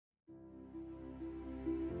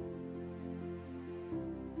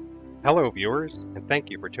Hello viewers, and thank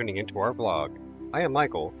you for tuning into our vlog. I am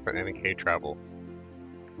Michael from M&K Travel.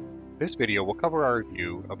 This video will cover our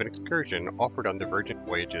review of an excursion offered on the Virgin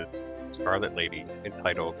Voyages Scarlet Lady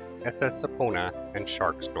entitled SS Sapona and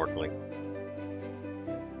Shark Snorkeling.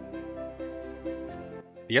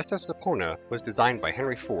 The SS Sapona was designed by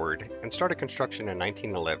Henry Ford and started construction in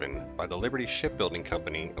 1911 by the Liberty Shipbuilding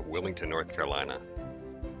Company of Wilmington, North Carolina.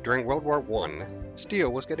 During World War I, steel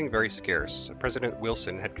was getting very scarce. President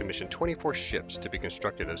Wilson had commissioned 24 ships to be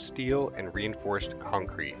constructed of steel and reinforced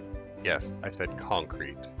concrete. Yes, I said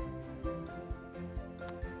concrete.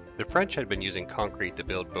 The French had been using concrete to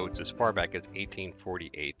build boats as far back as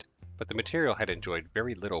 1848, but the material had enjoyed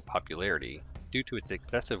very little popularity due to its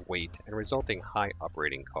excessive weight and resulting high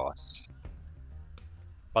operating costs.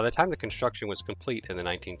 By the time the construction was complete in the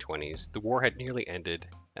 1920s, the war had nearly ended,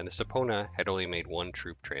 and the Sapona had only made one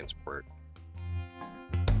troop transport.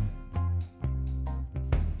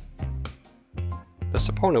 The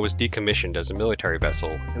Sapona was decommissioned as a military vessel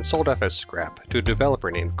and sold off as scrap to a developer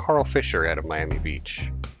named Carl Fisher out of Miami Beach.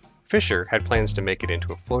 Fisher had plans to make it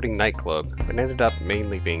into a floating nightclub, but ended up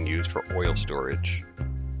mainly being used for oil storage.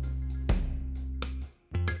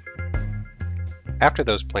 After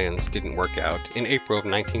those plans didn't work out, in April of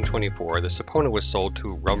 1924, the Sapona was sold to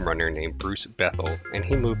a rum runner named Bruce Bethel, and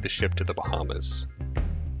he moved the ship to the Bahamas.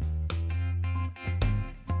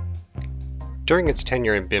 During its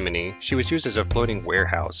tenure in Bimini, she was used as a floating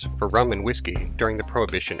warehouse for rum and whiskey during the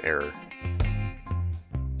Prohibition era.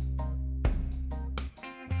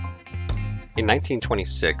 In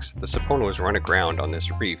 1926, the Sapona was run aground on this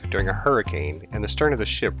reef during a hurricane, and the stern of the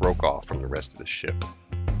ship broke off from the rest of the ship.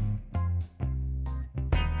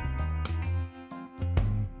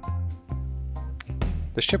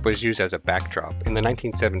 The ship was used as a backdrop in the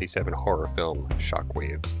 1977 horror film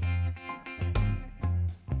Shockwaves.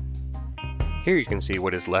 Here you can see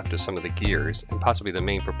what is left of some of the gears and possibly the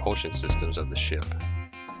main propulsion systems of the ship.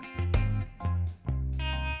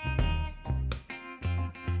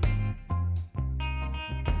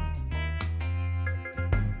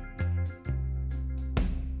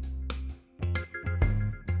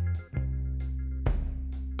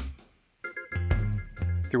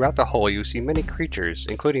 Throughout the hull you see many creatures,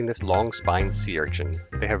 including this long-spined sea urchin.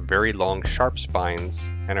 They have very long, sharp spines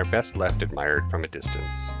and are best left admired from a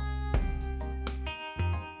distance.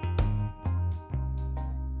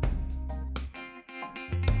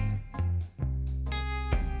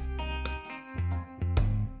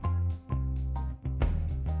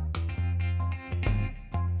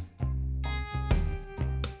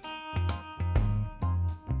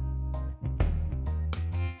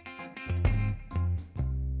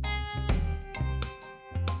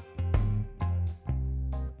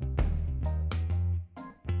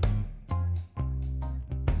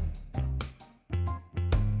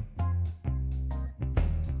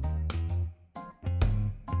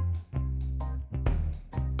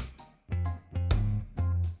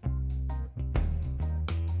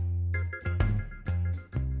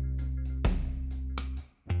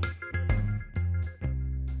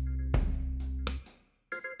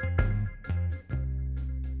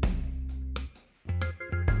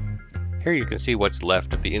 Here you can see what's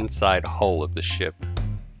left of the inside hull of the ship.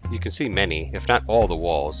 You can see many, if not all the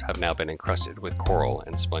walls, have now been encrusted with coral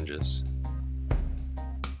and sponges.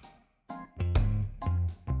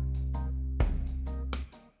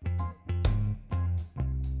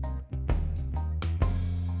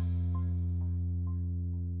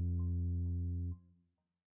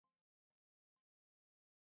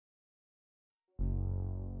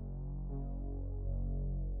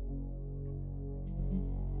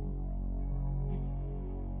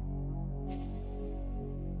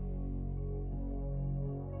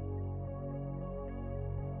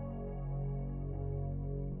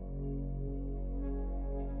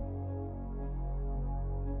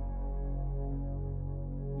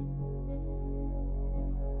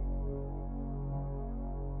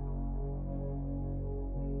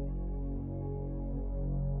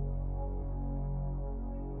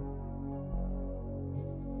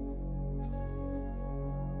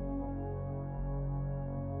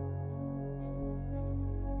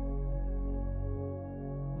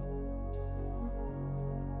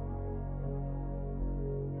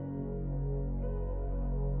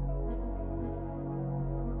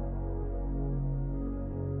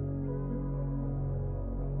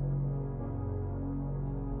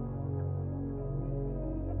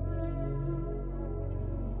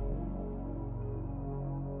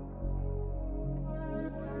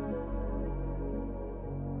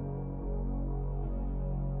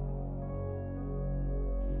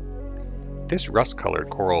 This rust-colored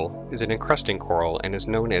coral is an encrusting coral and is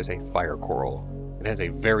known as a fire coral. It has a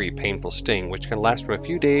very painful sting which can last from a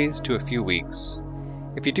few days to a few weeks.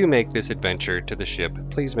 If you do make this adventure to the ship,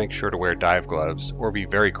 please make sure to wear dive gloves or be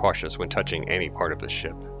very cautious when touching any part of the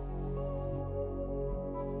ship.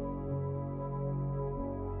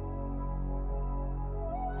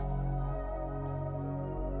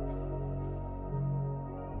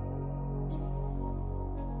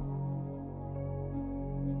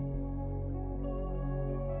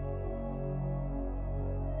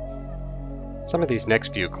 Some of these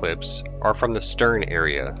next few clips are from the stern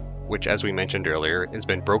area, which, as we mentioned earlier, has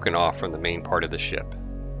been broken off from the main part of the ship.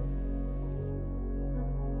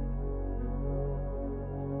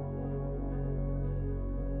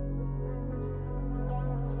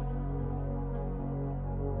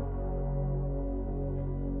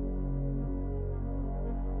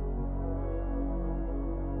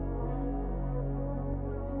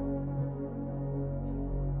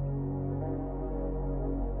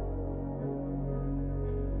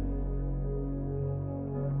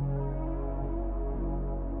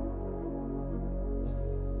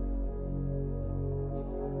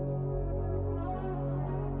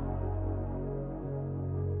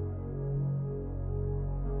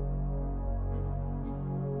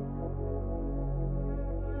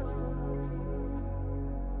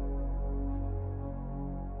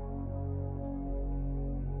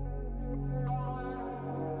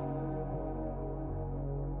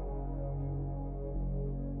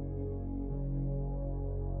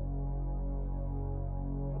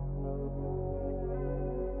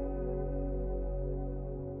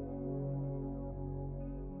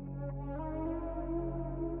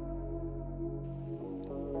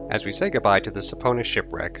 As we say goodbye to the Sapona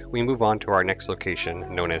shipwreck, we move on to our next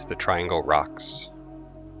location, known as the Triangle Rocks.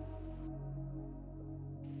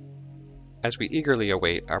 As we eagerly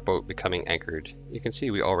await our boat becoming anchored, you can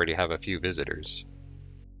see we already have a few visitors.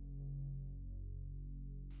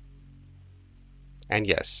 And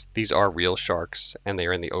yes, these are real sharks, and they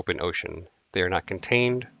are in the open ocean. They are not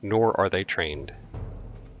contained, nor are they trained.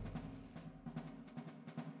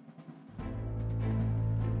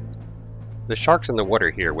 The sharks in the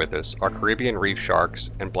water here with us are Caribbean reef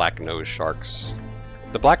sharks and black-nosed sharks.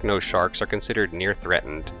 The black-nosed sharks are considered near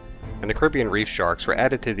threatened, and the Caribbean reef sharks were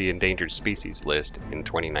added to the endangered species list in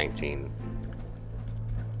 2019.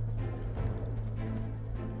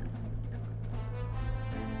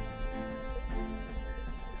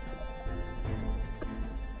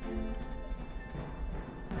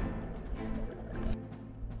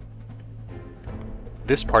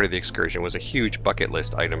 This part of the excursion was a huge bucket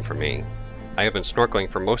list item for me. I have been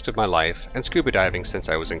snorkeling for most of my life and scuba diving since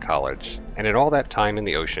I was in college, and in all that time in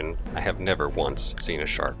the ocean, I have never once seen a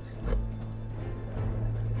shark.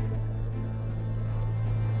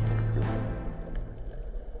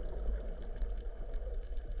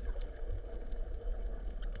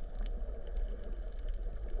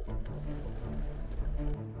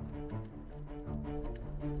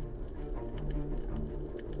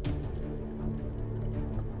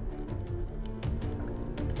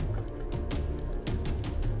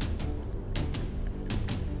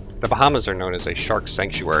 The Bahamas are known as a shark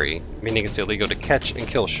sanctuary, meaning it's illegal to catch and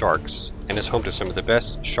kill sharks, and is home to some of the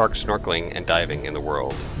best shark snorkeling and diving in the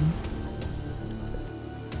world.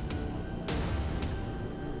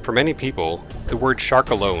 For many people, the word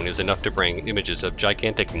shark alone is enough to bring images of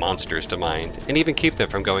gigantic monsters to mind, and even keep them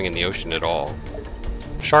from going in the ocean at all.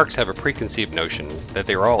 Sharks have a preconceived notion that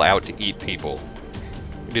they are all out to eat people.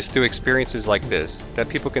 It is through experiences like this that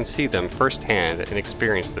people can see them firsthand and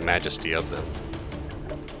experience the majesty of them.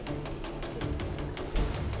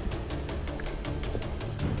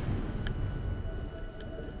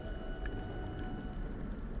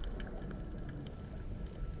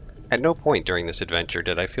 At no point during this adventure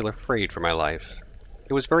did I feel afraid for my life.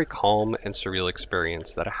 It was a very calm and surreal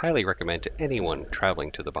experience that I highly recommend to anyone traveling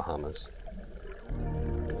to the Bahamas.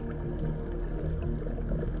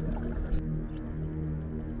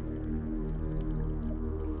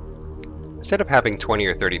 Instead of having 20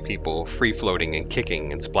 or 30 people free-floating and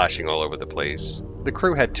kicking and splashing all over the place, the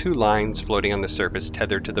crew had 2 lines floating on the surface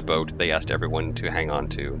tethered to the boat they asked everyone to hang on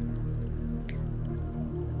to.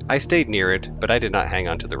 I stayed near it, but I did not hang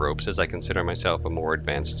onto the ropes as I consider myself a more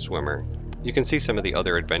advanced swimmer. You can see some of the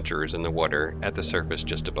other adventurers in the water at the surface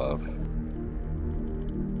just above.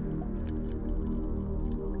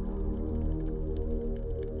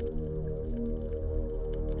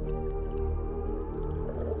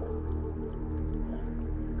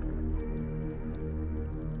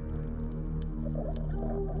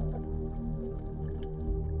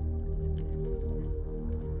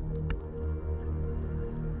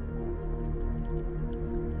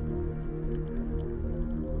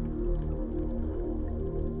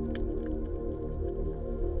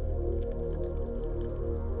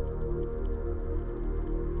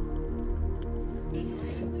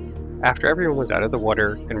 After everyone was out of the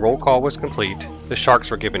water and roll call was complete, the sharks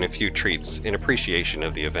were given a few treats in appreciation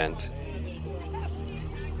of the event.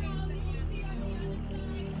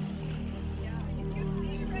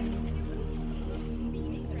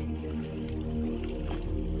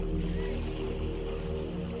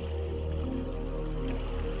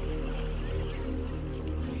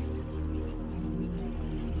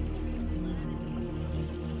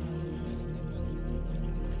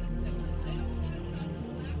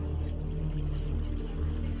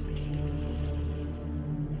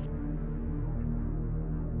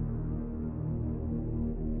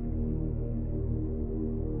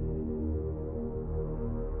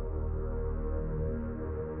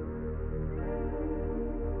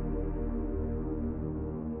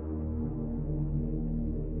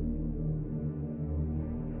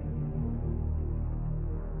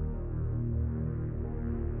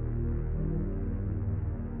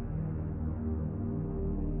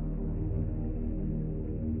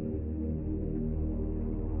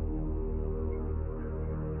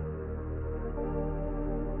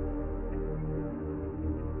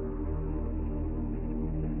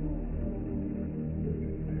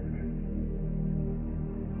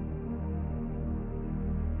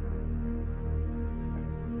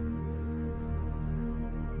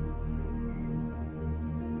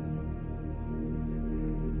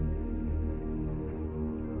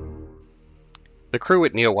 The crew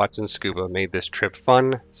at Neal Scuba made this trip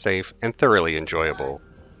fun, safe, and thoroughly enjoyable.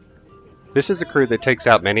 This is the crew that takes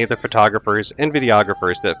out many of the photographers and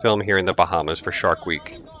videographers that film here in the Bahamas for Shark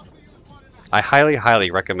Week. I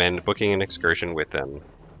highly recommend booking an excursion with them.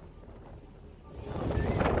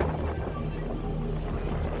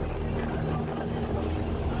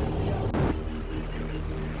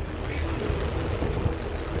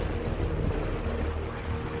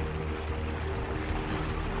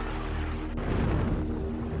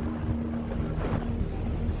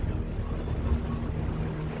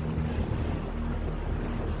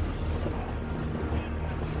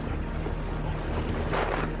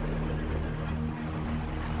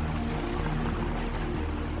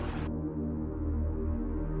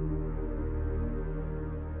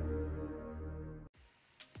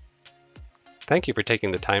 Thank you for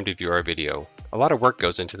taking the time to view our video. A lot of work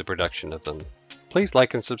goes into the production of them. Please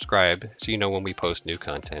like and subscribe so you know when we post new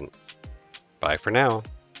content. Bye for now.